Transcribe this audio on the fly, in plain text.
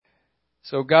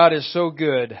So God is so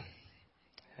good.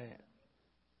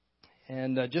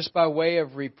 And just by way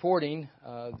of reporting,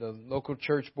 the local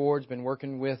church board's been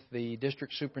working with the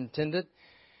district superintendent.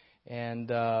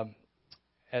 And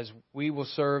as we will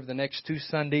serve the next 2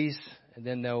 Sundays, and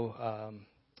then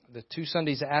the 2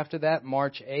 Sundays after that,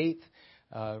 March 8th,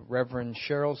 Reverend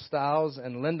Cheryl Stiles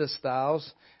and Linda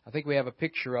Stiles, I think we have a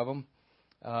picture of them,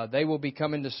 they will be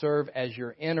coming to serve as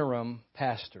your interim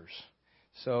pastors.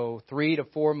 So 3 to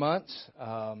 4 months.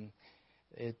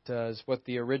 It is what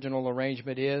the original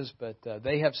arrangement is, but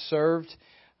they have served.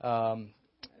 The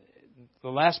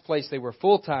last place they were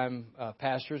full-time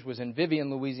pastors was in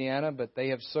Vivian, Louisiana, but they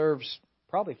have served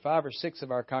probably 5 or 6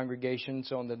 of our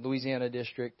congregations on the Louisiana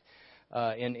district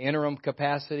in interim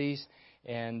capacities.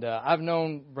 And I've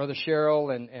known Brother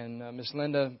Cheryl and Miss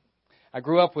Linda. I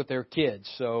grew up with their kids,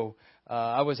 so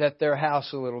I was at their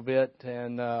house a little bit,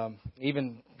 and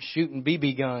even shooting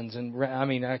BB guns. And I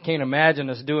mean, I can't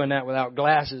imagine us doing that without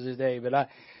glasses today. But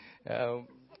I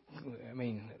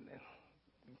mean,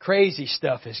 crazy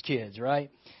stuff as kids, right?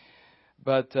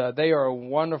 But they are a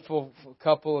wonderful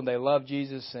couple, and they love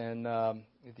Jesus, and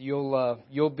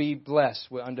you'll be blessed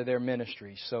under their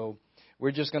ministry. So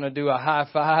we're just going to do a high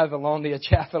five along the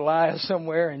Atchafalaya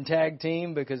somewhere and tag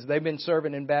team, because they've been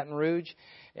serving in Baton Rouge.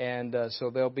 And so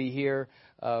they'll be here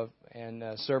and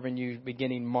serving you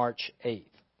beginning March 8th.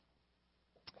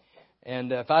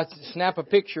 And if I snap a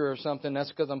picture or something, that's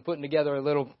because I'm putting together a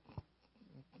little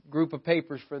group of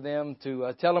papers for them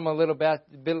to tell them a little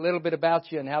bit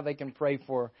about you and how they can pray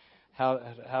for how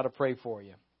to pray for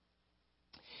you.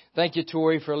 Thank you,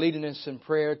 Tori, for leading us in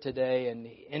prayer today. And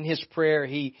in his prayer,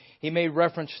 he made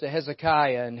reference to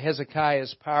Hezekiah and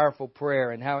Hezekiah's powerful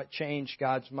prayer and how it changed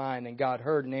God's mind, and God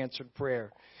heard and answered prayer.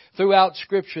 Throughout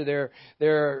Scripture,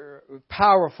 there are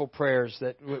powerful prayers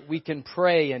that we can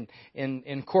pray and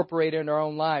incorporate in our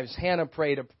own lives. Hannah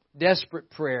prayed a desperate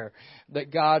prayer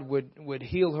that God would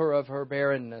heal her of her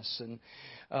barrenness.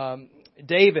 And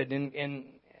David,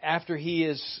 after he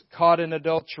is caught in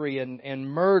adultery and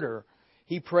murder,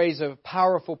 he prays a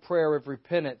powerful prayer of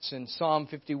repentance in Psalm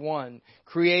 51.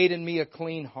 Create in me a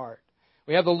clean heart.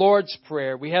 We have the Lord's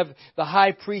Prayer. We have the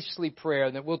high priestly prayer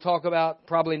that we'll talk about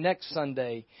probably next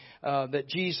Sunday that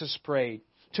Jesus prayed.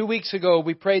 2 weeks ago,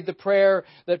 we prayed the prayer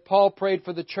that Paul prayed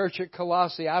for the church at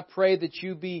Colossae. I pray that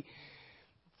you be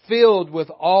filled with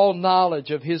all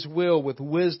knowledge of His will, with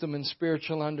wisdom and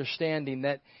spiritual understanding,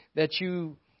 that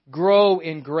you grow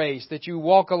in grace, that you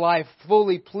walk a life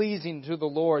fully pleasing to the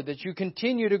Lord, that you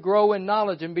continue to grow in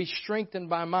knowledge and be strengthened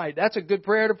by might. That's a good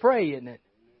prayer to pray, isn't it?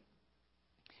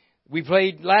 We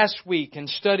prayed last week and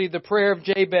studied the prayer of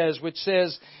Jabez, which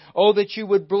says, "Oh, that you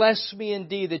would bless me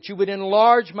indeed, that you would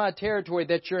enlarge my territory,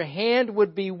 that your hand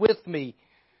would be with me,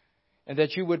 and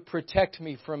that you would protect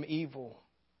me from evil."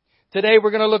 Today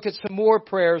we're going to look at some more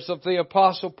prayers of the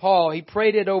Apostle Paul. He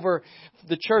prayed it over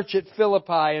the church at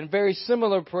Philippi, and very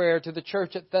similar prayer to the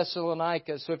church at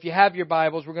Thessalonica. So if you have your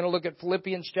Bibles, we're going to look at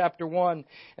Philippians chapter 1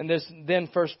 and then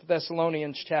 1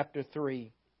 Thessalonians chapter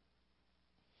 3.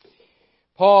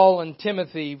 Paul and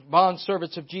Timothy,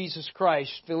 bondservants of Jesus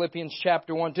Christ, Philippians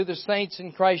chapter 1. To the saints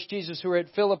in Christ Jesus who are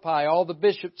at Philippi, all the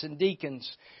bishops and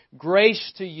deacons,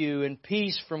 grace to you and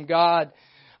peace from God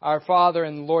our Father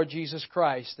and the Lord Jesus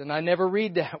Christ. And I never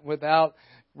read that without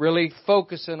really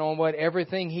focusing on what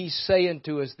everything He's saying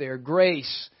to us there.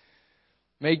 Grace.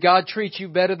 May God treat you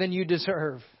better than you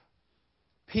deserve.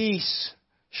 Peace.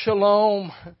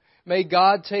 Shalom. May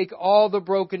God take all the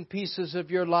broken pieces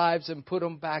of your lives and put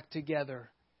them back together.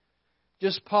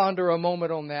 Just ponder a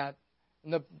moment on that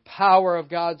and the power of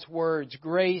God's words.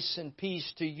 Grace and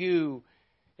peace to you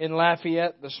in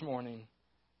Lafayette this morning.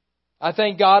 I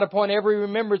thank God upon every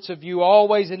remembrance of you,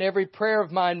 always in every prayer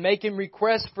of mine, making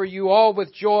requests for you all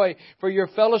with joy for your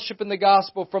fellowship in the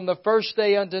gospel from the first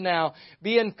day unto now,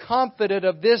 being confident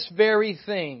of this very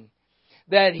thing,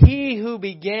 that He who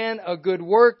began a good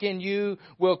work in you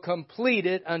will complete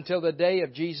it until the day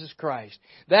of Jesus Christ.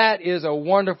 That is a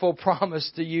wonderful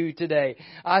promise to you today.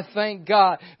 I thank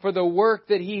God for the work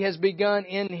that He has begun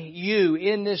in you,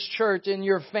 in this church, in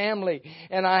your family.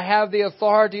 And I have the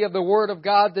authority of the Word of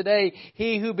God today.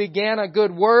 He who began a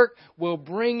good work will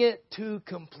bring it to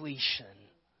completion.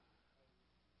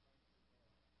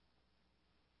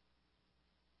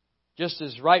 Just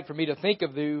as right for me to think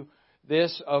of you,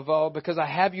 this of all, because I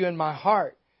have you in my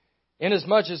heart.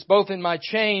 Inasmuch as both in my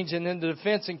chains and in the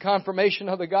defense and confirmation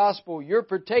of the gospel, you're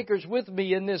partakers with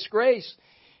me in this grace.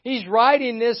 He's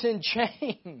writing this in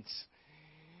chains.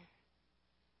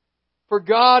 For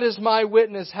God is my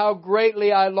witness how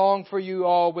greatly I long for you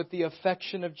all with the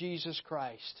affection of Jesus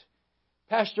Christ.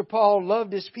 Pastor Paul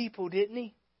loved his people, didn't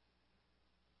he?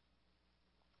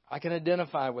 I can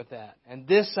identify with that. And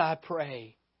this I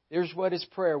pray. Here's what his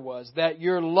prayer was. That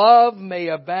your love may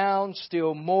abound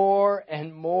still more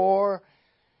and more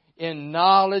in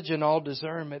knowledge and all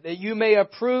discernment. That you may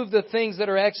approve the things that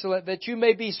are excellent. That you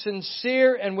may be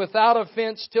sincere and without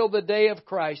offense till the day of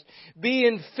Christ.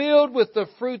 Being filled with the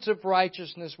fruits of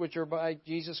righteousness which are by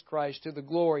Jesus Christ to the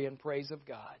glory and praise of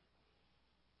God.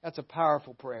 That's a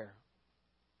powerful prayer.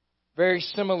 Very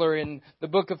similar in the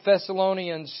book of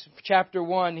Thessalonians, chapter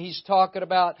 1. He's talking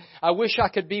about, I wish I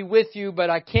could be with you, but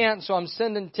I can't, so I'm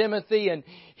sending Timothy, and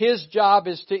his job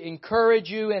is to encourage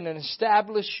you and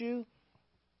establish you.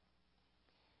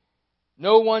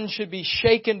 No one should be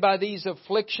shaken by these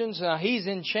afflictions. Now, he's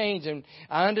in chains, and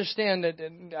I understand that,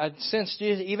 I sensed,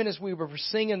 even as we were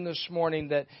singing this morning,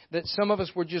 that some of us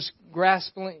were just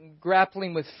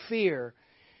grappling with fear.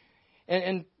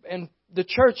 And the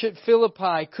church at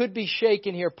Philippi could be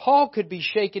shaken here. Paul could be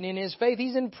shaken in his faith.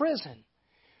 He's in prison.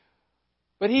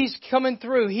 But he's coming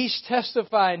through. He's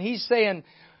testifying. He's saying,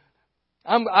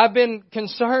 I've been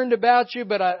concerned about you,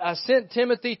 but I sent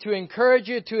Timothy to encourage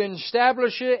you, to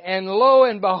establish you, and lo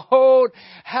and behold,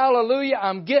 hallelujah,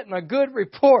 I'm getting a good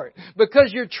report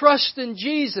because you're trusting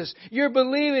Jesus. You're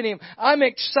believing Him. I'm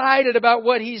excited about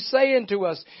what He's saying to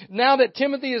us. Now that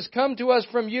Timothy has come to us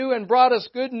from you and brought us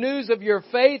good news of your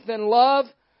faith and love,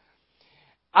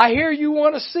 I hear you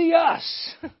want to see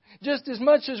us just as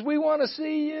much as we want to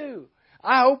see you.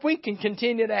 I hope we can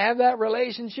continue to have that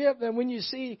relationship. And when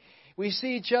we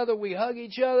see each other, we hug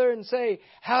each other and say,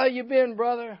 how you been,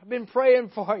 brother? I've been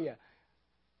praying for you.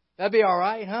 That'd be all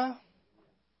right, huh?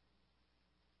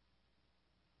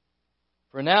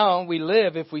 For now we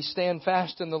live if we stand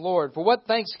fast in the Lord. For what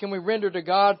thanks can we render to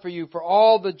God for you, for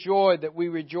all the joy that we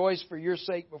rejoice for your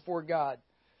sake before God?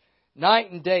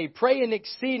 Night and day, praying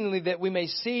exceedingly that we may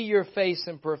see your face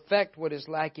and perfect what is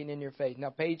lacking in your faith. Now,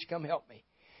 Paige, come help me.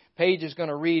 Paige is going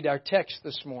to read our text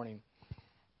this morning.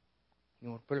 You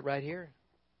want to put it right here?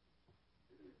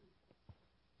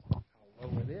 I'll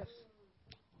lower this.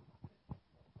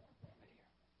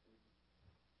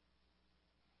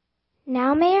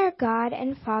 Now may our God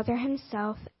and Father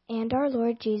Himself and our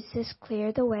Lord Jesus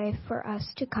clear the way for us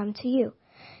to come to you.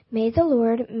 May the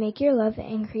Lord make your love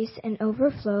increase and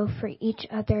overflow for each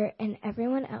other and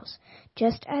everyone else,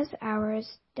 just as ours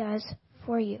does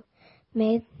for you.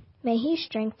 May He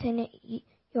strengthen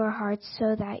your hearts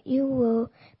so that you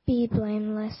will be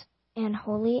blameless and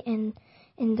holy in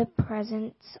the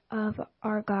presence of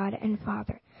our God and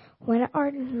Father, when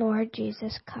our Lord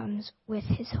Jesus comes with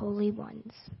His holy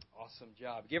ones. Awesome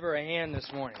job. Give her a hand this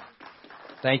morning.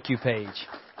 Thank you, Paige.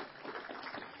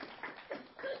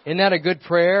 Isn't that a good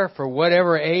prayer for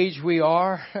whatever age we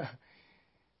are?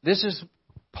 This is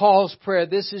Paul's prayer.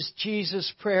 This is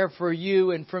Jesus' prayer for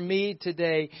you and for me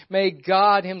today. May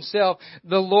God Himself,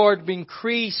 the Lord,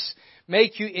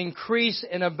 make you increase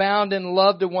and abound in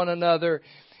love to one another.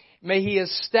 May He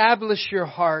establish your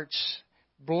hearts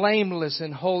blameless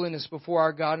in holiness before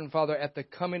our God and Father at the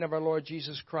coming of our Lord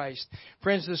Jesus Christ.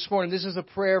 Friends, this morning, this is a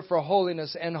prayer for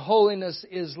holiness, and holiness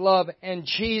is love. And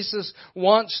Jesus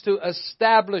wants to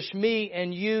establish me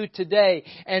and you today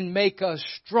and make us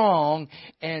strong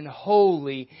and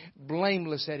holy,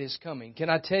 blameless at His coming.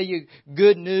 Can I tell you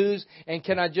good news? And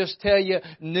can I just tell you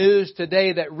news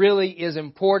today that really is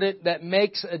important, that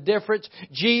makes a difference?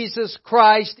 Jesus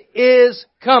Christ is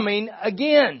coming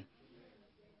again.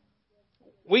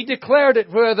 We declared it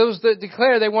for those that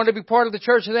declare they want to be part of the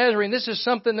Church of the Nazarene. This is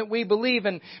something that we believe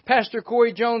in. Pastor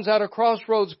Corey Jones out of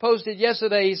Crossroads posted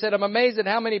yesterday. He said, I'm amazed at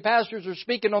how many pastors are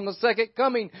speaking on the second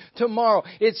coming tomorrow.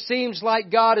 It seems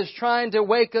like God is trying to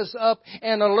wake us up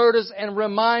and alert us and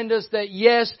remind us that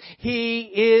yes, He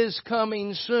is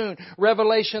coming soon.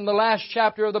 Revelation, the last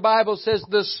chapter of the Bible, says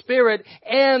the Spirit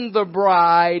and the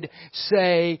bride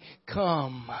say,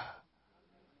 come.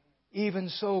 Even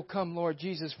so, come, Lord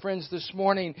Jesus. Friends, this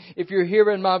morning, if you're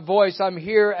hearing my voice, I'm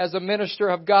here as a minister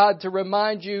of God to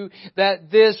remind you that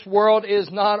this world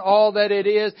is not all that it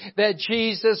is, that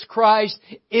Jesus Christ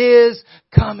is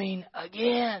coming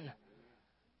again.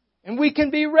 And we can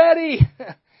be ready.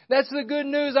 That's the good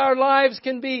news. Our lives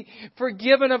can be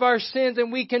forgiven of our sins,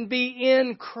 and we can be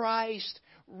in Christ,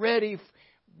 ready,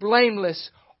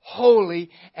 blameless,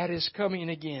 holy at His coming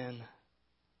again.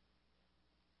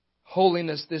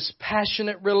 Holiness, this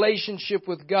passionate relationship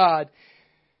with God.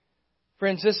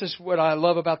 Friends, this is what I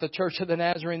love about the Church of the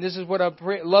Nazarene. This is what I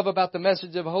love about the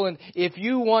message of holiness. If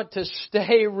you want to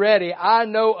stay ready, I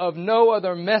know of no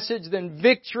other message than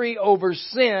victory over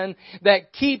sin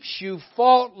that keeps you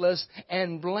faultless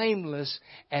and blameless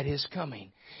at His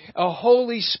coming. a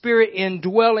Holy Spirit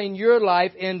indwelling your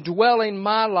life, indwelling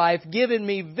my life, giving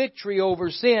me victory over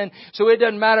sin. So it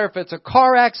doesn't matter if it's a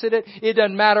car accident, it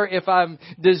doesn't matter if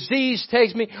disease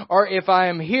takes me, or if I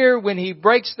am here when He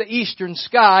breaks the eastern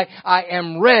sky, I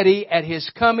am ready at His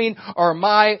coming or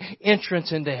my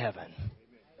entrance into heaven.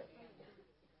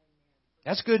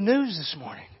 That's good news this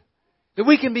morning. That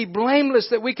we can be blameless,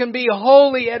 that we can be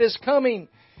holy at His coming.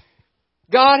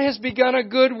 God has begun a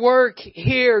good work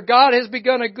here. God has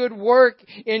begun a good work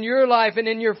in your life and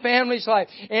in your family's life.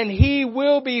 And He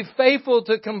will be faithful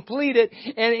to complete it.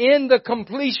 And in the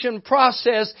completion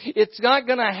process, it's not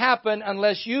going to happen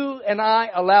unless you and I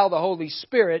allow the Holy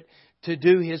Spirit to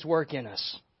do His work in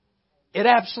us. It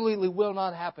absolutely will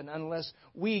not happen unless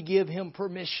we give Him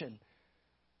permission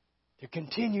to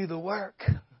continue the work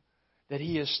that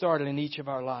He has started in each of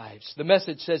our lives. The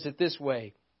Message says it this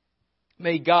way.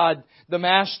 May God, the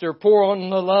Master, pour on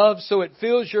the love so it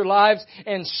fills your lives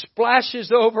and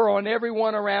splashes over on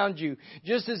everyone around you,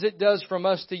 just as it does from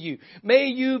us to you. May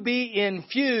you be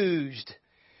infused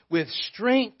with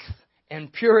strength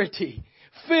and purity,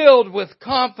 filled with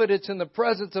confidence in the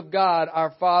presence of God,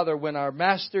 our Father, when our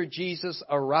Master Jesus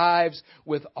arrives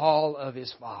with all of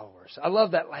His followers. I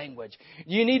love that language.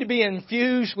 You need to be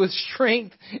infused with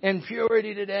strength and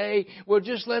purity today. Well,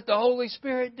 just let the Holy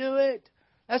Spirit do it.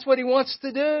 That's what He wants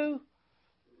to do.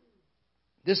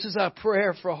 This is our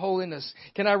prayer for holiness.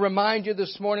 Can I remind you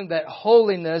this morning that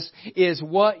holiness is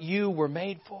what you were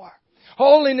made for?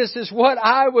 Holiness is what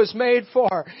I was made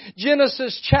for.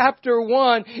 Genesis chapter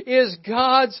 1 is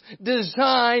God's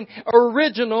design,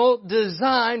 original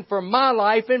design for my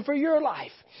life and for your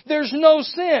life. There's no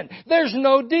sin. There's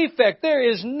no defect. There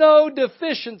is no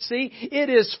deficiency. It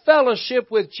is fellowship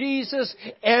with Jesus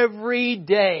every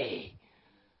day.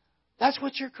 That's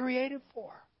what you're created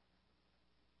for.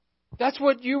 That's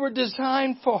what you were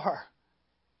designed for.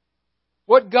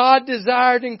 What God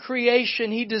desired in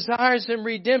creation, He desires in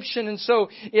redemption. And so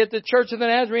at the Church of the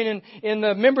Nazarene in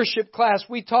the membership class,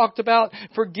 we talked about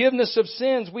forgiveness of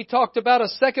sins. We talked about a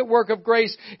second work of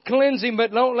grace, cleansing.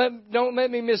 But don't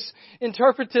let me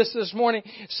misinterpret this morning.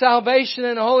 Salvation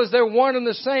and holiness, they're one and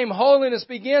the same. Holiness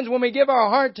begins when we give our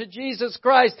heart to Jesus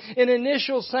Christ in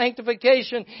initial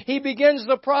sanctification. He begins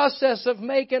the process of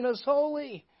making us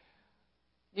holy.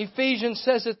 Ephesians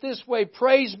says it this way,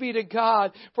 praise be to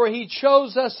God, for He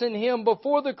chose us in Him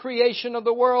before the creation of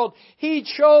the world. He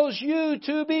chose you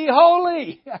to be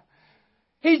holy.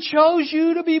 He chose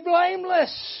you to be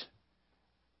blameless.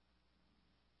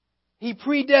 He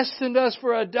predestined us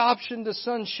for adoption to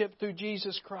sonship through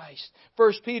Jesus Christ.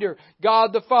 1 Peter,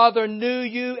 God the Father knew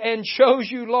you and chose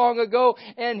you long ago,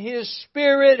 and His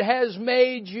Spirit has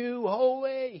made you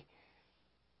holy.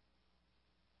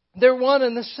 They're one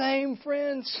and the same,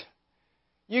 friends.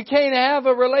 You can't have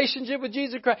a relationship with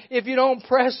Jesus Christ if you don't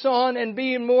press on and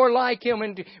be more like Him.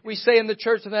 And we say in the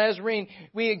Church of the Nazarene,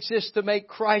 we exist to make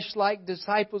Christ-like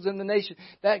disciples in the nation.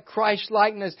 That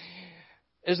Christ-likeness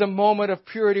is a moment of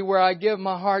purity where I give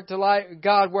my heart to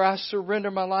God, where I surrender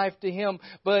my life to Him.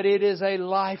 But it is a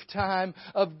lifetime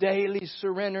of daily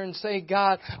surrender and say,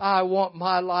 God, I want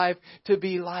my life to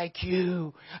be like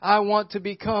You. I want to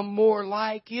become more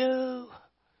like You.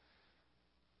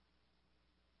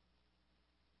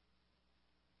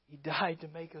 He died to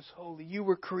make us holy. You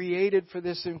were created for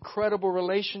this incredible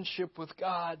relationship with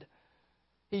God.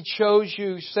 He chose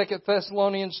you, 2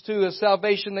 Thessalonians 2, a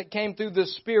salvation that came through the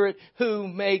Spirit who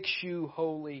makes you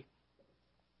holy.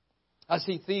 I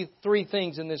see three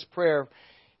things in this prayer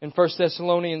in 1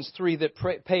 Thessalonians 3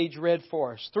 that Paige read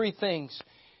for us. Three things.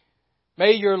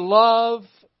 May your love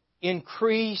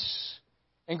increase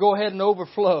and go ahead and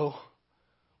overflow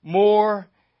more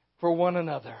for one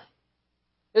another.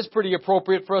 It's pretty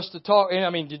appropriate for us to talk. I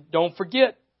mean, don't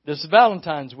forget, this is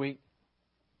Valentine's week.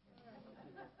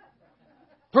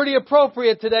 Pretty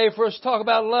appropriate today for us to talk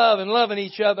about love and loving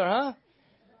each other, huh?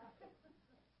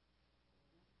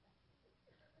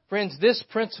 Friends, this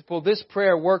principle, this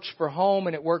prayer works for home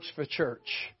and it works for church.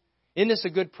 Isn't this a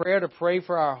good prayer to pray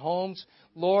for our homes?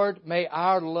 Lord, may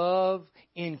our love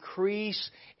increase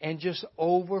and just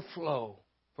overflow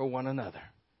for one another.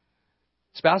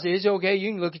 Spouse, is it okay?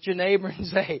 You can look at your neighbor and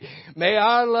say, may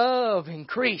our love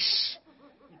increase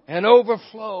and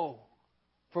overflow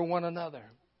for one another.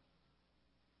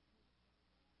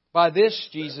 By this,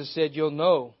 Jesus said, you'll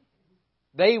know.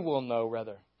 They will know,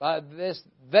 rather. By this,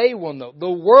 they will know.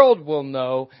 The world will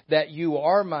know that you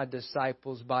are my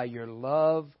disciples by your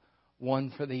love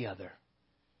one for the other.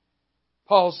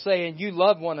 Paul's saying, you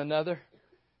love one another.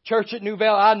 Church at New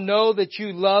Vale, I know that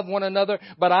you love one another,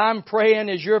 but I'm praying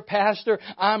as your pastor,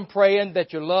 I'm praying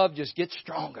that your love just gets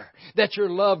stronger, that your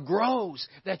love grows,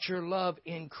 that your love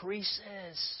increases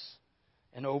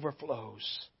and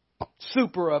overflows,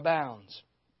 superabounds.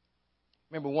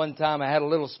 Remember one time I had a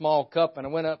little small cup and I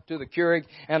went up to the Keurig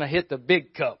and I hit the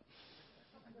big cup.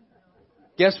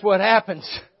 Guess what happens?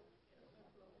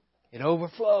 It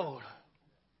overflowed.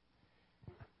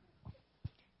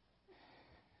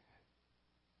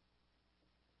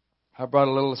 I brought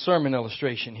a little sermon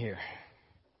illustration here.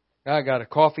 I got a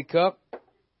coffee cup. I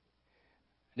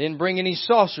didn't bring any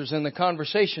saucers in the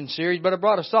conversation series, but I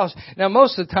brought a saucer. Now,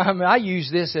 most of the time, I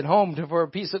use this at home for a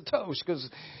piece of toast because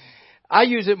I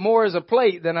use it more as a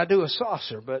plate than I do a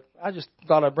saucer. But I just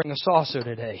thought I'd bring a saucer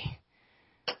today.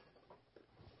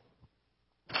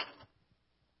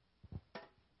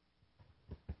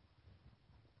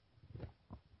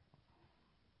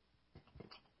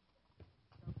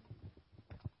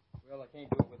 Well, I can't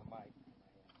do it with a mic.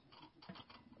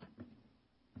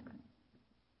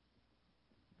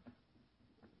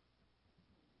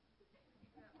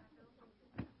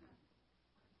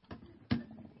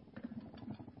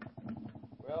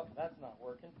 Well, that's not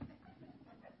working.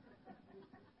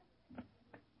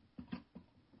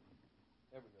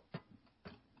 There we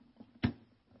go.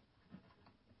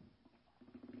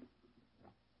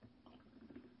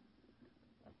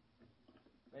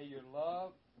 May your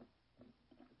love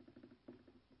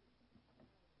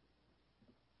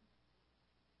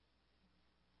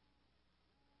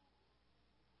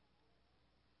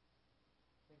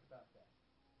about that.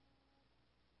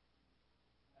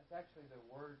 That's actually the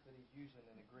word that he's using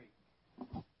in the Greek.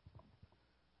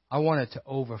 I want it to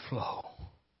overflow.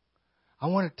 I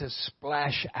want it to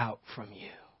splash out from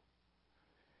you.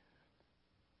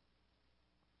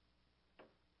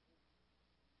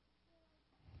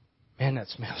 Man, that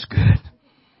smells good.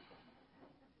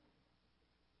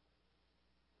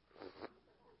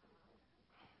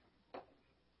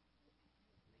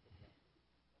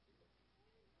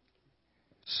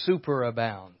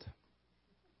 Superabound.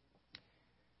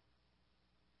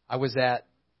 I was at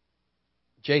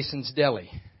Jason's Deli,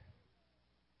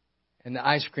 and the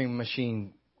ice cream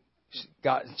machine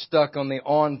got stuck on the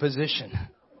on position,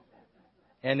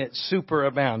 and it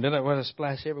superabound. Didn't it want to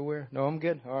splash everywhere? No, I'm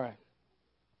good? All right.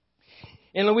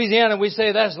 In Louisiana, we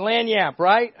say that's lagniappe,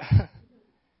 right?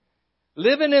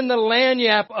 Living in the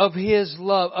lagniappe of His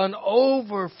love, an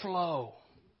overflow.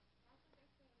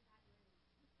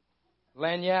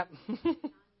 Lagniappe?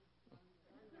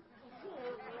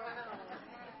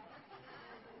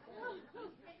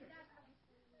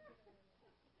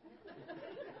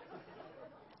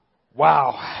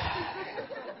 Wow.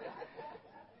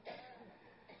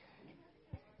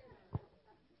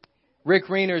 Rick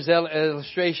Reener's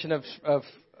illustration of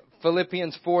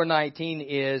Philippians 4:19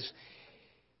 is,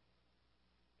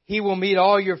 He will meet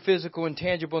all your physical and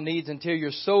tangible needs until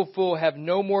you're so full, have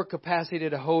no more capacity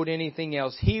to hold anything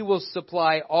else. He will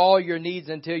supply all your needs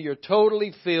until you're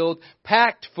totally filled,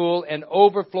 packed full, and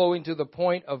overflowing to the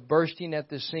point of bursting at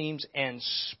the seams and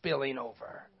spilling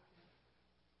over.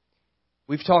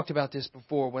 We've talked about this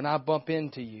before. When I bump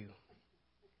into you,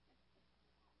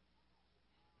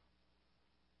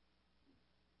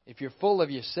 if you're full of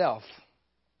yourself,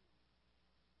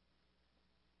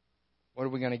 what are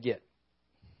we going to get?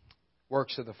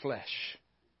 Works of the flesh,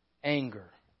 anger,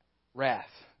 wrath.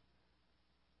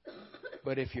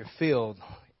 But if you're filled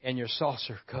and your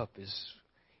saucer cup is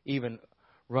even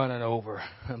running over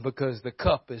because the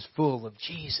cup is full of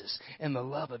Jesus and the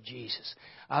love of Jesus,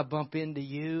 I bump into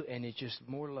you and it just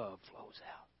more love flows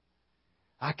out.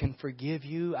 I can forgive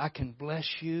you. I can bless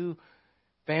you.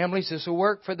 Families, this will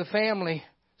work for the family.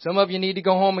 Some of you need to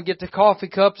go home and get the coffee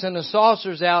cups and the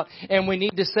saucers out, and we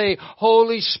need to say,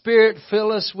 Holy Spirit,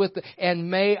 fill us with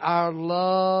and may our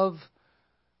love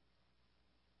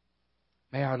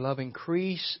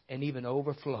increase and even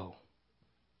overflow.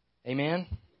 Amen?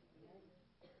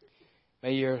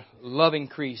 May your love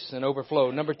increase and overflow.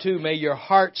 Number 2, may your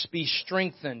hearts be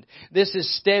strengthened. This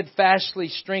is steadfastly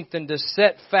strengthened, to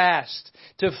set fast,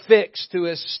 to fix, to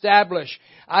establish.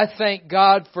 I thank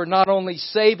God for not only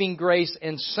saving grace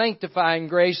and sanctifying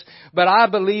grace, but I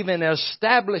believe in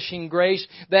establishing grace,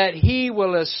 that He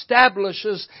will establish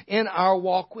us in our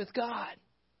walk with God.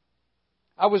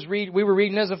 We were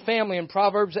reading as a family in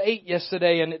Proverbs 8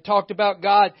 yesterday, and it talked about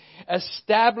God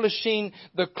establishing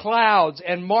the clouds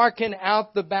and marking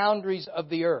out the boundaries of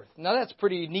the earth. Now that's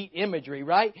pretty neat imagery,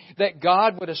 right? That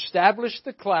God would establish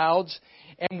the clouds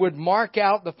and would mark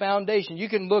out the foundation. You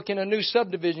can look in a new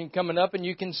subdivision coming up and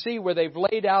you can see where they've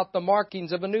laid out the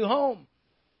markings of a new home.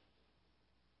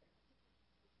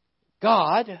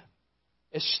 God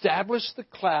established the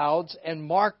clouds and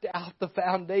marked out the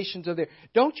foundations of the earth.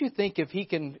 Don't you think if He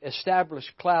can establish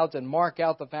clouds and mark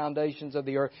out the foundations of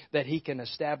the earth, that He can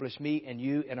establish me and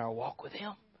you in our walk with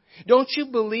Him? Don't you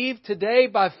believe today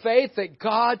by faith that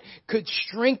God could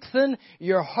strengthen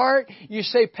your heart? You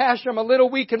say, Pastor, I'm a little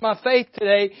weak in my faith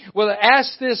today. Well,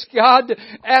 ask God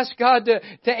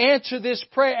to answer this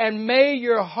prayer, and may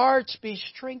your hearts be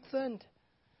strengthened.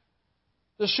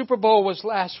 The Super Bowl was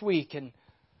last week, and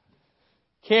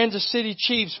Kansas City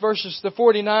Chiefs versus the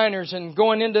 49ers, and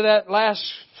going into that last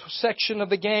section of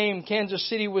the game, Kansas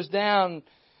City was down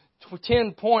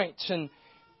 10 points, and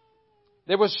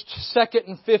there was 2nd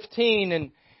and 15,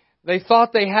 and they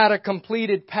thought they had a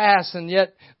completed pass, and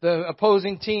yet the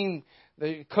opposing team,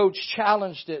 the coach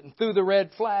challenged it and threw the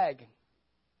red flag.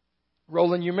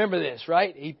 Roland, you remember this,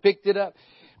 right? He picked it up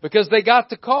because they got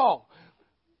the call.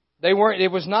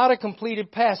 It was not a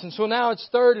completed pass, and so now it's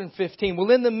 3rd and 15.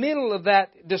 Well, in the middle of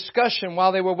that discussion,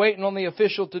 while they were waiting on the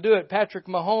official to do it, Patrick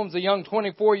Mahomes, the young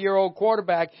 24-year-old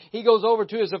quarterback, he goes over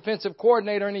to his offensive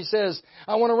coordinator and he says,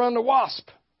 I want to run the Wasp.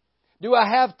 Do I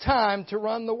have time to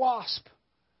run the Wasp?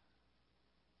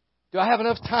 Do I have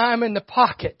enough time in the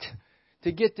pocket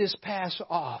to get this pass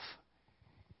off?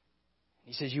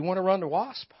 He says, you want to run the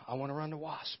Wasp? I want to run the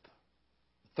Wasp.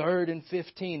 3rd and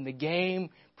 15, the game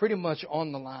pretty much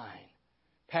on the line.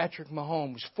 Patrick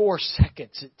Mahomes, 4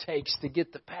 seconds it takes to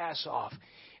get the pass off.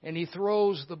 And he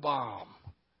throws the bomb.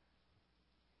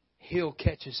 Hill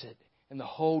catches it. And the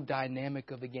whole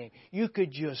dynamic of the game. You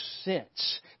could just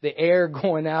sense the air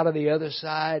going out of the other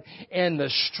side and the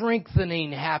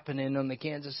strengthening happening on the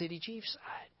Kansas City Chiefs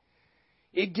side.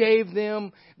 It gave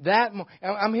them that.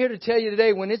 I'm here to tell you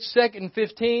today, when it's 2nd and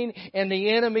 15 and the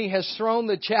enemy has thrown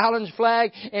the challenge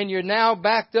flag and you're now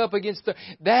backed up against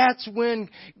that's when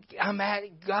I'm at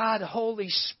God, Holy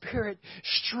Spirit,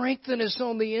 strengthen us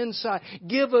on the inside.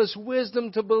 Give us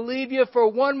wisdom to believe you for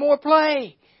one more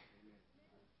play.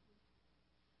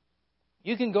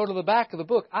 You can go to the back of the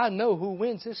book. I know who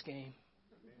wins this game.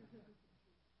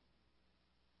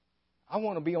 I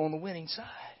want to be on the winning side.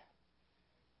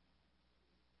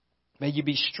 May you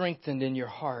be strengthened in your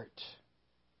heart.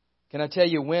 Can I tell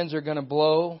you, winds are going to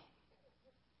blow?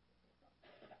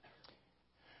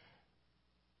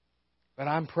 But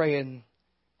I'm praying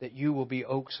that you will be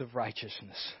oaks of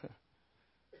righteousness.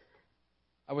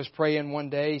 I was praying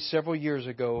one day several years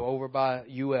ago over by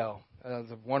UL.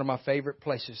 One of my favorite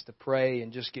places to pray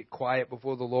and just get quiet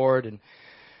before the Lord. And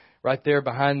right there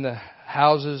behind the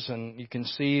houses, and you can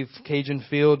see Cajun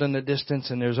Field in the distance,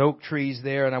 and there's oak trees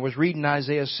there. And I was reading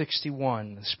Isaiah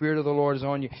 61. The Spirit of the Lord is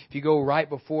on you. If you go right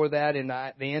before that, in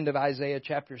the end of Isaiah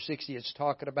chapter 60, it's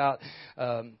talking about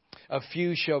a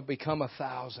few shall become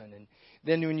 1,000. And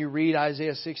then when you read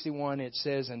Isaiah 61, it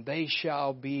says, and they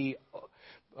shall be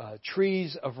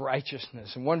trees of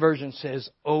righteousness. And one version says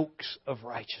oaks of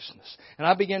righteousness. And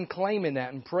I began claiming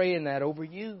that and praying that over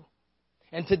you.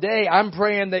 And today I'm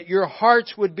praying that your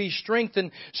hearts would be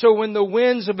strengthened so when the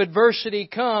winds of adversity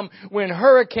come, when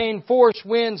hurricane force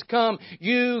winds come,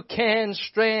 you can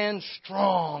stand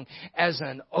strong as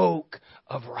an oak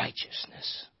of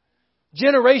righteousness.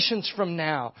 Generations from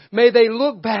now, may they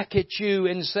look back at you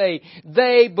and say,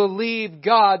 they believed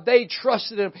God, they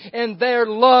trusted Him, and their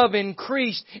love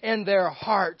increased and their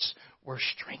hearts were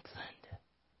strengthened.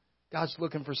 God's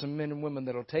looking for some men and women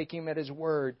that will take Him at His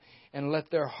word and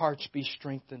let their hearts be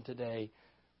strengthened today.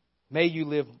 May you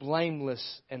live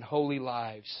blameless and holy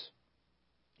lives.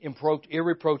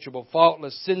 Irreproachable,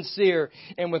 faultless, sincere,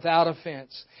 and without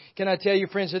offense. Can I tell you,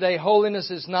 friends, today, holiness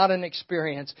is not an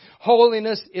experience.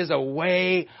 Holiness is a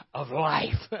way of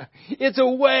life. It's a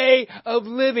way of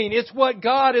living. It's what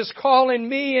God is calling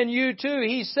me and you to.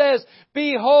 He says,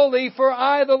 be holy, for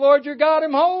I, the Lord your God,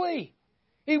 am holy.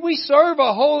 We serve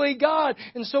a holy God.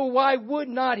 And so why would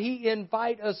not He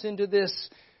invite us into this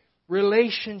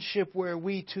relationship where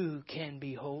we too can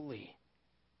be holy?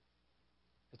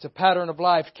 It's a pattern of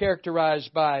life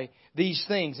characterized by these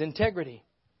things. Integrity.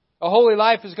 A holy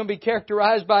life is going to be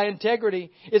characterized by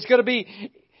integrity. It's going to be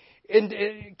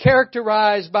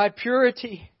characterized by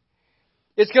purity.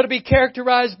 It's going to be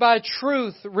characterized by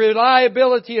truth,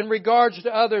 reliability in regards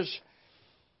to others.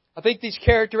 I think these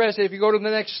characteristics, if you go to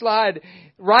the next slide,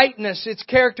 rightness, it's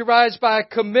characterized by a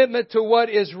commitment to what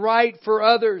is right for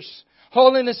others.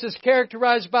 Holiness is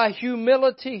characterized by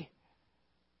humility,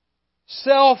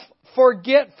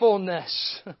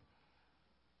 self-forgetfulness.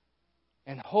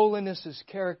 And holiness is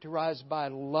characterized by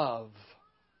love.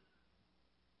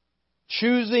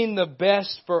 Choosing the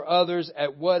best for others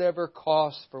at whatever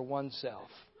cost for oneself.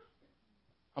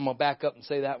 I'm going to back up and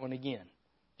say that one again,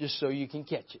 just so you can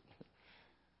catch it.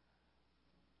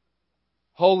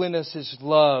 Holiness is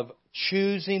love,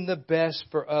 choosing the best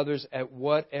for others at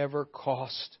whatever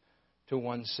cost to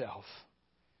oneself.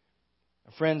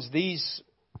 Friends, these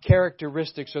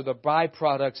characteristics are the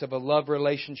byproducts of a love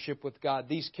relationship with God.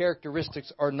 These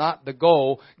characteristics are not the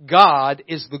goal. God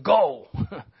is the goal.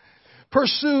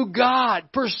 Pursue God.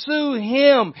 Pursue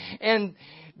Him. And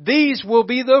these will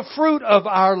be the fruit of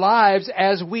our lives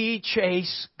as we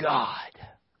chase God.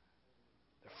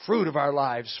 The fruit of our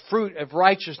lives. Fruit of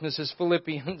righteousness, as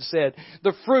Philippians said.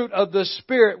 The fruit of the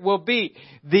Spirit will be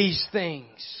these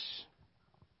things.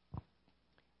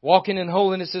 Walking in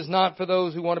holiness is not for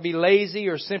those who want to be lazy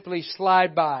or simply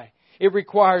slide by. It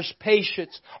requires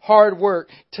patience, hard work,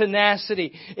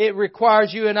 tenacity. It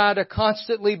requires you and I to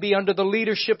constantly be under the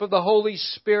leadership of the Holy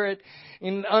Spirit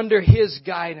and under His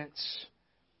guidance.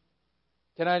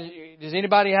 Does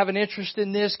anybody have an interest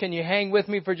in this? Can you hang with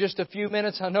me for just a few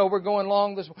minutes? I know we're going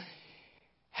long this morning.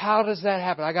 How does that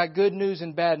happen? I got good news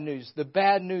and bad news. The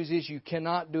bad news is you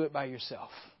cannot do it by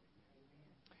yourself.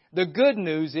 The good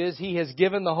news is He has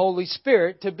given the Holy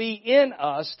Spirit to be in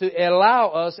us, to allow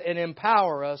us and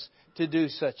empower us to do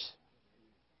such.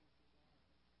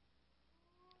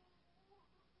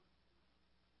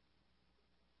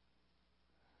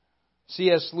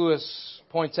 C.S. Lewis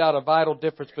points out a vital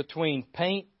difference between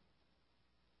paint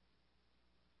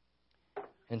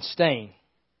and stain.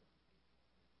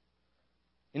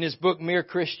 In his book, Mere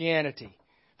Christianity.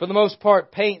 For the most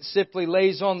part, paint simply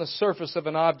lays on the surface of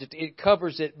an object. It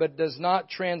covers it, but does not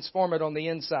transform it on the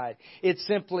inside. It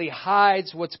simply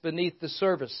hides what's beneath the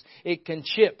surface. It can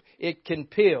chip, it can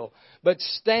peel. But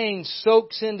stain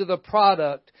soaks into the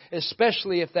product,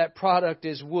 especially if that product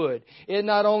is wood. It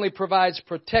not only provides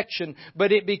protection,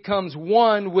 but it becomes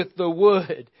one with the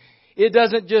wood. It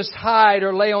doesn't just hide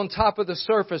or lay on top of the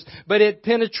surface, but it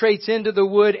penetrates into the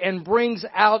wood and brings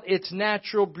out its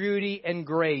natural beauty and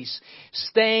grace.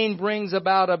 Stain brings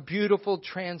about a beautiful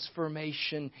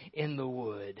transformation in the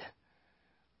wood.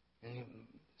 And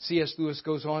C.S. Lewis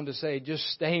goes on to say, just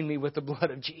stain me with the blood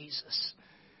of Jesus.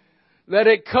 Let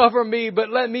it cover me, but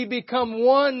let me become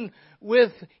one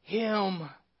with Him.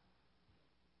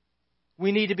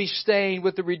 We need to be stained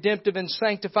with the redemptive and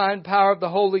sanctifying power of the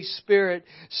Holy Spirit.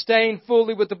 Stained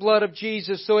fully with the blood of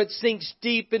Jesus so it sinks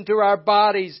deep into our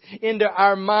bodies, into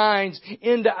our minds,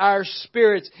 into our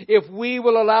spirits. If we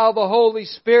will allow the Holy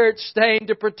Spirit stain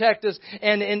to protect us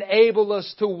and enable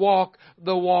us to walk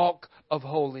the walk of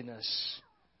holiness.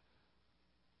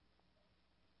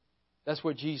 That's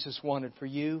what Jesus wanted for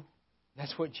you.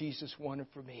 That's what Jesus wanted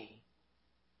for me.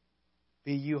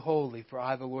 Be you holy, for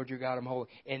I, the Lord your God, am holy.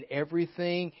 And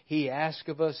everything He asks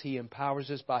of us, He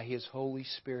empowers us by His Holy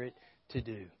Spirit to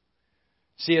do.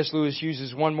 C.S. Lewis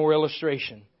uses one more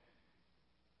illustration.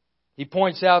 He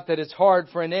points out that it's hard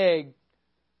for an egg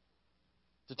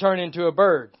to turn into a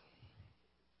bird.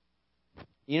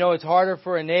 You know, it's harder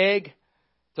for an egg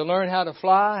to learn how to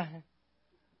fly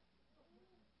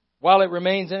while it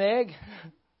remains an egg.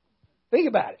 Think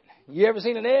about it. You ever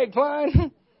seen an egg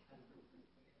flying?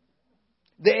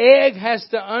 The egg has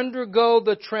to undergo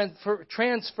the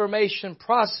transformation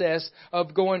process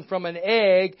of going from an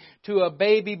egg to a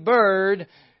baby bird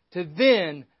to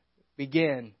then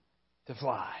begin to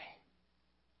fly.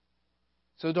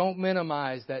 So don't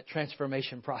minimize that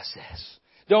transformation process.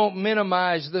 Don't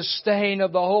minimize the stain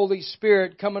of the Holy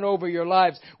Spirit coming over your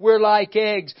lives. We're like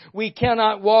eggs. We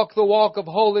cannot walk the walk of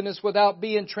holiness without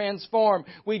being transformed.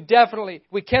 We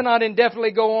cannot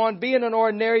indefinitely go on being an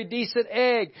ordinary, decent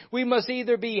egg. We must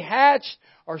either be hatched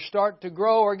or start to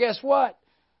grow, or guess what?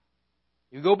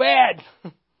 You go bad.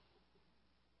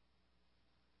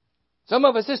 Some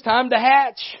of us, it's time to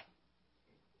hatch.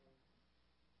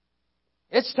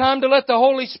 It's time to let the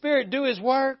Holy Spirit do His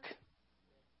work.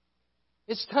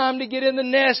 It's time to get in the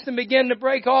nest and begin to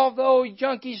break off the old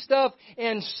junky stuff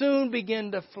and soon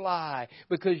begin to fly,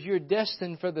 because you're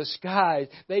destined for the skies.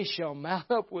 They shall mount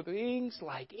up with wings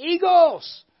like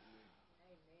eagles.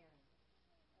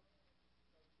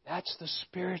 That's the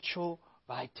spiritual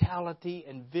vitality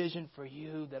and vision for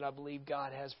you that I believe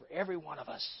God has for every one of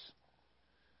us.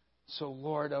 So,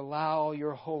 Lord, allow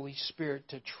your Holy Spirit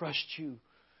to trust you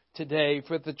today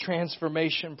for the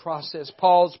transformation process.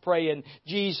 Paul's praying.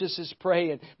 Jesus is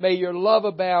praying. May your love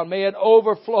abound. May it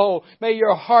overflow. May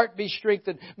your heart be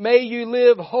strengthened. May you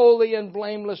live holy and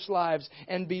blameless lives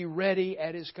and be ready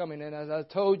at His coming. And as I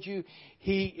told you,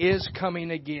 He is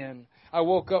coming again. I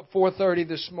woke up 4:30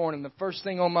 this morning. The first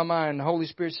thing on my mind, the Holy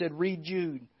Spirit said, read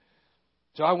Jude.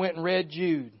 So I went and read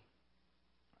Jude.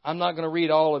 I'm not going to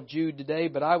read all of Jude today,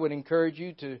 but I would encourage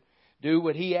you to do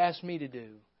what He asked me to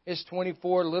do. It's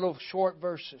 24 little short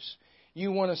verses.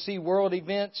 You want to see world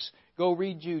events? Go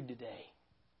read Jude today.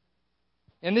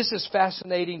 And this is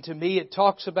fascinating to me. It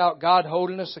talks about God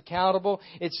holding us accountable.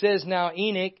 It says, now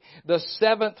Enoch, the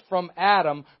seventh from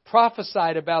Adam,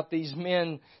 prophesied about these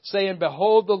men, saying,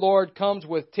 behold, the Lord comes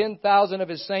with 10,000 of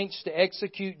His saints to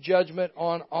execute judgment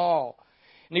on all.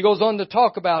 And he goes on to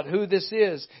talk about who this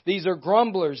is. These are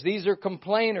grumblers. These are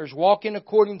complainers, walking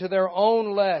according to their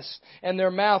own lusts, and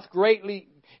their mouth greatly,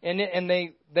 and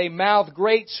they mouth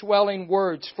great swelling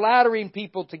words, flattering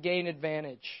people to gain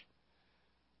advantage.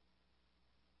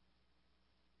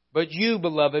 But you,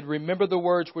 beloved, remember the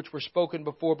words which were spoken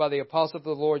before by the apostle of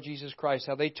the Lord Jesus Christ,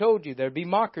 how they told you there'd be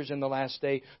mockers in the last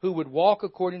day who would walk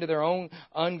according to their own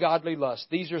ungodly lust.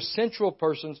 These are sensual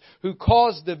persons who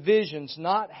cause divisions,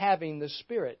 not having the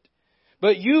Spirit.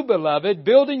 But you, beloved,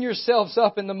 building yourselves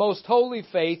up in the most holy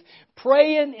faith,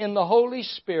 praying in the Holy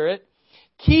Spirit,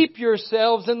 keep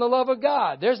yourselves in the love of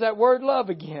God. There's that word love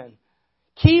again.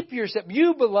 Keep yourself,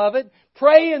 you beloved,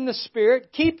 pray in the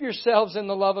Spirit, keep yourselves in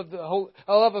the love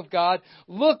of God,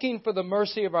 looking for the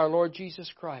mercy of our Lord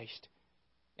Jesus Christ.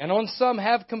 And on some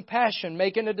have compassion,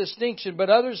 making a distinction, but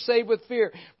others save with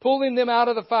fear, pulling them out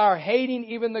of the fire, hating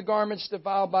even the garments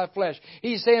defiled by flesh.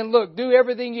 He's saying, look, do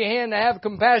everything you can to have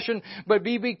compassion, but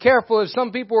be careful. If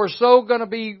some people are so going to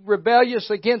be rebellious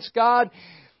against God,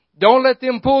 don't let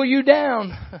them pull you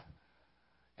down.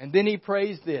 And then he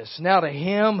prays this, now to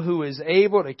Him who is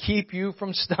able to keep you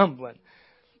from stumbling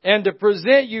and to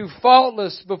present you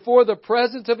faultless before the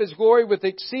presence of His glory with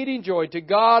exceeding joy, to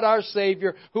God our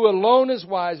Savior, who alone is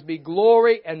wise, be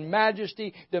glory and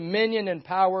majesty, dominion and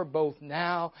power both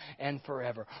now and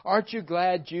forever. Aren't you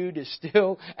glad Jude is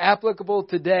still applicable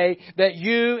today, that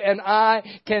you and I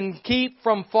can keep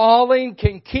from falling,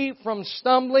 can keep from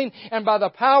stumbling, and by the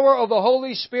power of the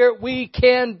Holy Spirit we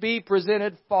can be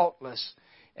presented faultless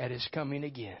at His coming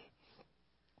again.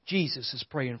 Jesus is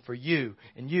praying for you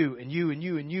and you and you and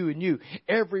you and you and you.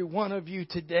 Every one of you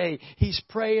today, He's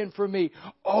praying for me.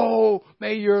 Oh,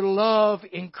 may your love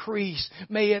increase.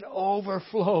 May it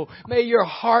overflow. May your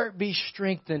heart be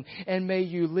strengthened. And may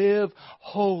you live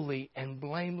holy and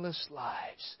blameless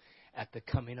lives at the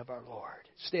coming of our Lord.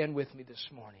 Stand with me this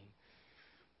morning.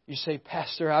 You say,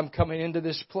 Pastor, I'm coming into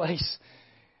this place.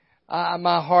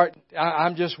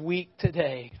 I'm just weak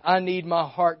today. I need my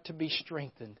heart to be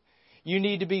strengthened. You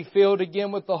need to be filled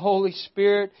again with the Holy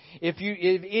Spirit.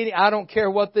 I don't care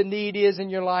what the need is in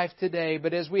your life today,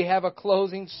 but as we have a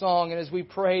closing song and as we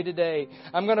pray today,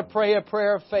 I'm going to pray a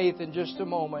prayer of faith in just a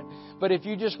moment. But if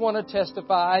you just want to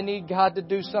testify, I need God to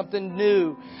do something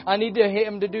new. I need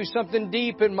Him to do something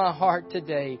deep in my heart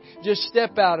today. Just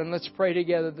step out and let's pray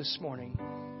together this morning.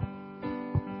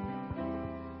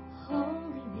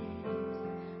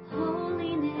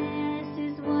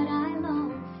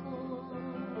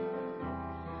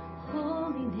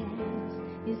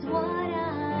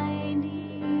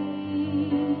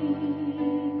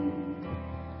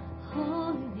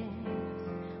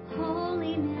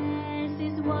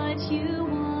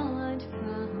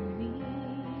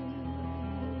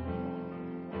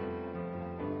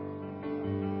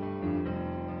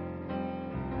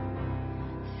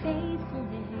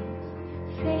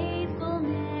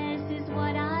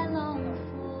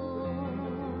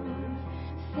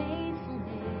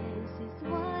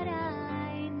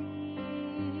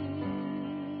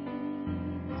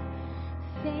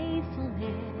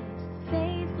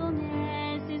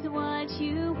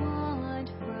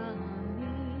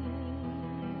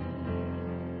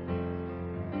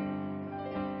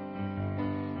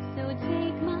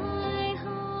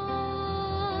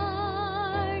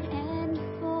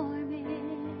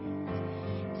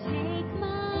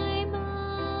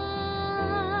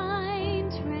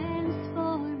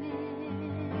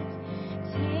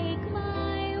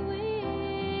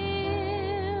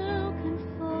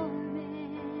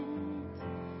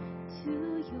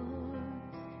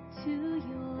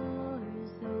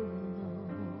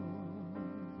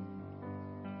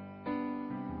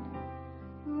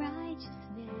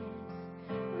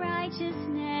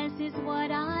 Righteousness is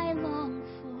what I long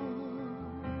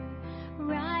for.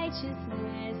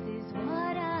 Righteousness is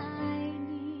what I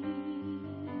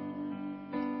need.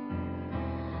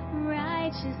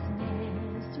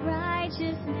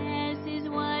 Righteousness is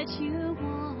what you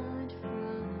want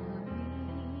from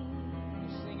me.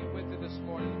 Just sing it with her this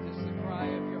morning. Just the cry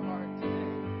of your heart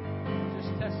today.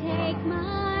 Just testify. Take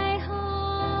my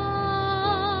heart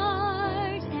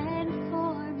and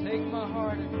form it. Take my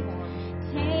heart and form it.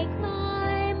 Take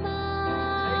my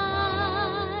mind,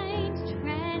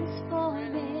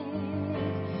 transform it.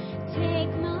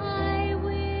 Take my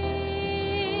will,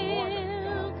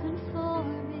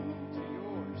 conform it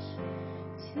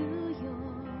to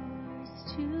yours,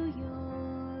 to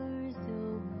yours.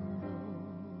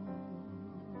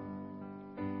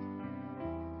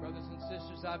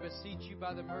 I beseech you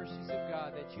by the mercies of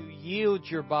God that you yield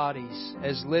your bodies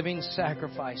as living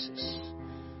sacrifices.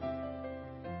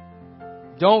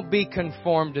 Don't be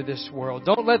conformed to this world.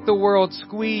 Don't let the world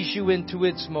squeeze you into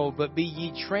its mold, but be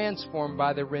ye transformed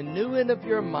by the renewing of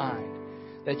your mind,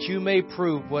 that you may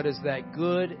prove what is that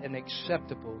good and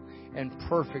acceptable and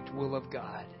perfect will of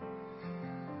God.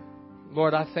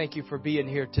 Lord, I thank you for being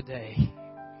here today.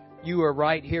 You are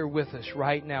right here with us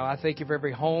right now. I thank you for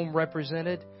every home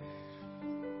represented.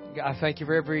 I thank you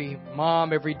for every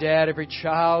mom, every dad, every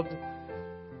child.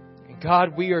 And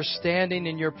God, we are standing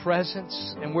in your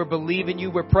presence and we're believing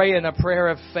you. We're praying a prayer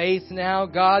of faith now,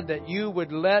 God, that you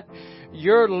would let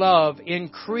your love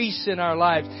increase in our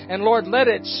lives. And Lord, let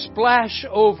it splash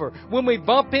over. When we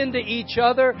bump into each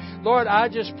other, Lord, I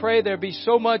just pray there be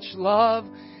so much love,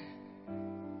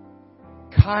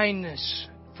 kindness,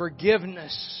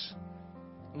 forgiveness.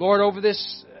 Lord, over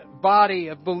this body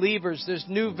of believers, this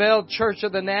New Veiled Church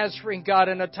of the Nazarene, God,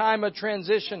 in a time of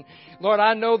transition. Lord,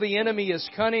 I know the enemy is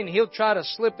cunning. He'll try to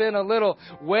slip in a little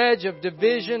wedge of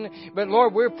division. But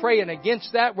Lord, we're praying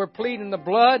against that. We're pleading the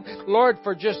blood, Lord,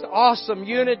 for just awesome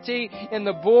unity in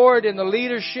the board, in the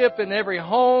leadership, in every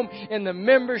home, in the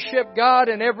membership, God,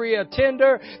 and every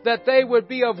attender, that they would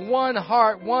be of one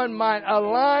heart, one mind,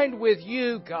 aligned with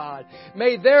you, God.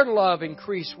 May their love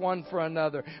increase one for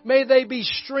another. May they be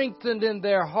strengthened in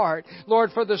their heart.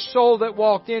 Lord, for the soul that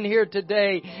walked in here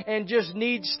today and just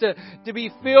needs to be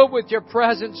filled with your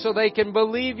presence so they can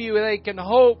believe you and they can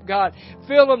hope, God.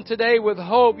 Fill them today with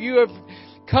hope. You have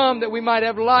come that we might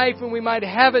have life and we might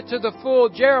have it to the full.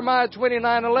 Jeremiah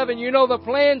 29:11. You know the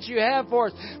plans you have for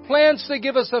us. Plans to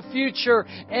give us a future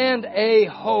and a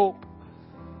hope.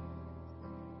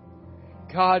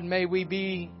 God, may we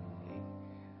be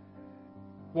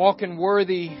walking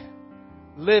worthy,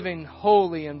 living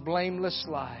holy and blameless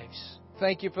lives.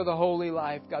 Thank you for the holy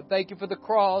life, God. Thank you for the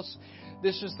cross.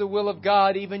 This is the will of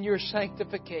God, even your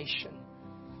sanctification.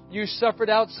 You suffered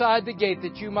outside the gate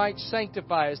that you might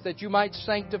sanctify us, that you might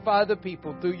sanctify the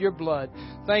people through your blood.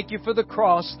 Thank you for the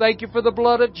cross. Thank you for the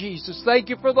blood of Jesus. Thank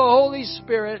you for the Holy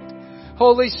Spirit.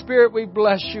 Holy Spirit, we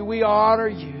bless you. We honor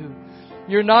you.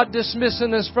 You're not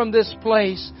dismissing us from this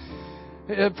place,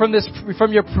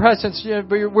 from your presence.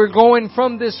 We're going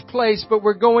from this place, but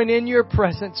we're going in your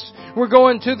presence. We're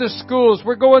going to the schools.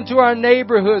 We're going to our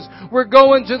neighborhoods. We're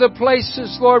going to the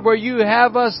places, Lord, where you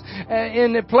have us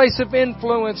in a place of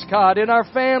influence, God, in our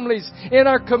families, in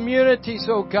our communities,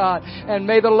 oh God. And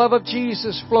may the love of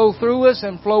Jesus flow through us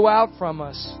and flow out from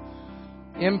us,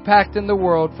 impacting the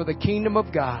world for the kingdom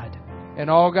of God. And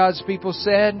all God's people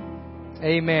said,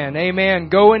 amen. Amen.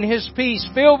 Go in His peace,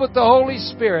 filled with the Holy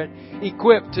Spirit,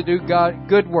 equipped to do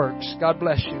good works. God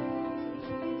bless you.